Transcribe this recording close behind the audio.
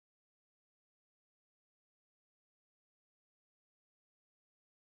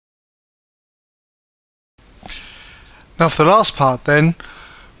Now for the last part then,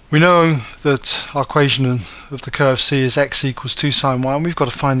 we know that our equation of the curve C is x equals 2 sine y, and we've got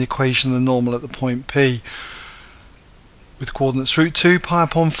to find the equation of the normal at the point P with coordinates root 2 pi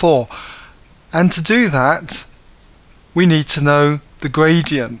upon 4. And to do that, we need to know the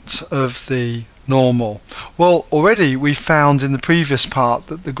gradient of the normal. Well, already we found in the previous part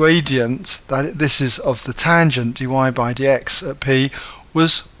that the gradient, that this is of the tangent dy by dx at P,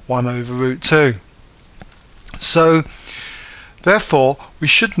 was 1 over root 2. So therefore we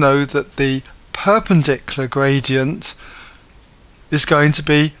should know that the perpendicular gradient is going to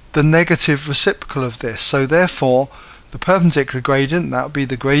be the negative reciprocal of this. So therefore the perpendicular gradient, that would be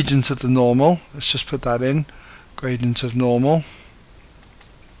the gradient of the normal. Let's just put that in. Gradient of normal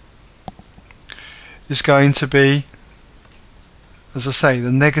is going to be, as I say,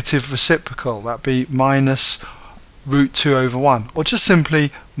 the negative reciprocal. That would be minus root 2 over 1, or just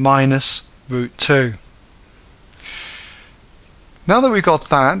simply minus root 2. Now that we've got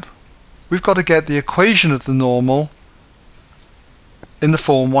that, we've got to get the equation of the normal in the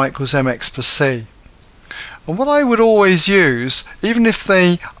form y equals mx plus c. And what I would always use, even if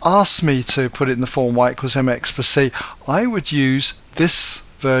they asked me to put it in the form y equals mx plus c, I would use this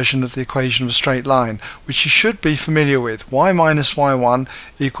version of the equation of a straight line, which you should be familiar with. Y minus y1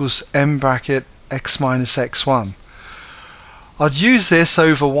 equals m bracket x minus x1. I'd use this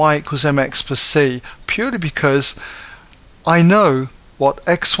over y equals mx plus c purely because I know what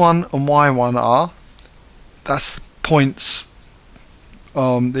x1 and y1 are. That's the points,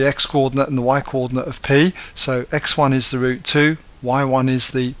 the x coordinate and the y coordinate of P. So x1 is the root 2, y1 is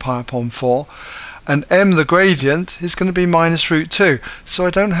the pi upon 4, and m, the gradient, is going to be minus root 2. So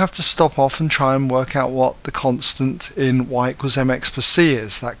I don't have to stop off and try and work out what the constant in y equals mx plus c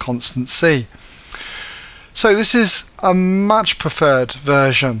is, that constant c. So this is a much preferred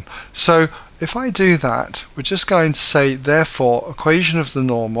version. So if I do that, we're just going to say, therefore, equation of the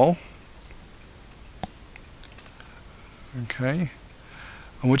normal, okay,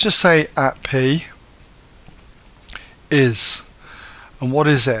 and we'll just say at P is, and what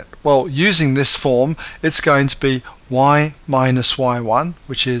is it? Well, using this form, it's going to be y minus y1,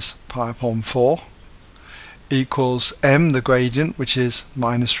 which is pi upon 4, equals m, the gradient, which is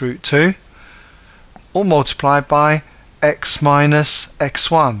minus root 2, all multiplied by x minus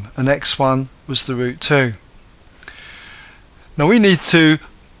x1, and x1 was the root 2. Now we need to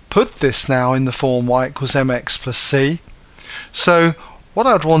put this now in the form y equals mx plus c. So what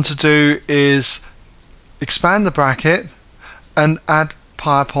I'd want to do is expand the bracket and add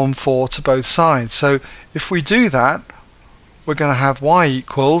pi upon 4 to both sides. So if we do that, we're going to have y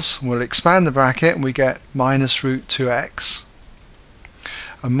equals, we'll expand the bracket and we get minus root 2x,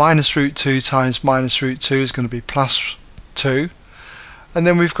 and minus root 2 times minus root 2 is going to be plus 2, and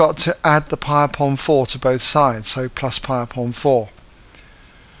then we've got to add the pi upon 4 to both sides, so plus pi upon 4.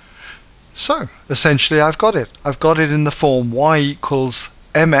 So essentially I've got it in the form y equals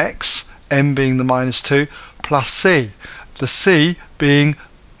mx, m being the minus 2, plus c, the c being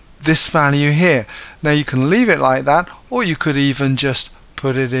this value here. Now you can leave it like that, or you could even just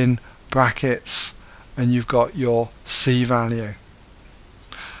put it in brackets and you've got your c value.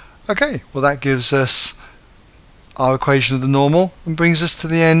 Okay, well that gives us our equation of the normal and brings us to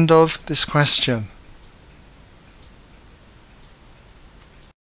the end of this question.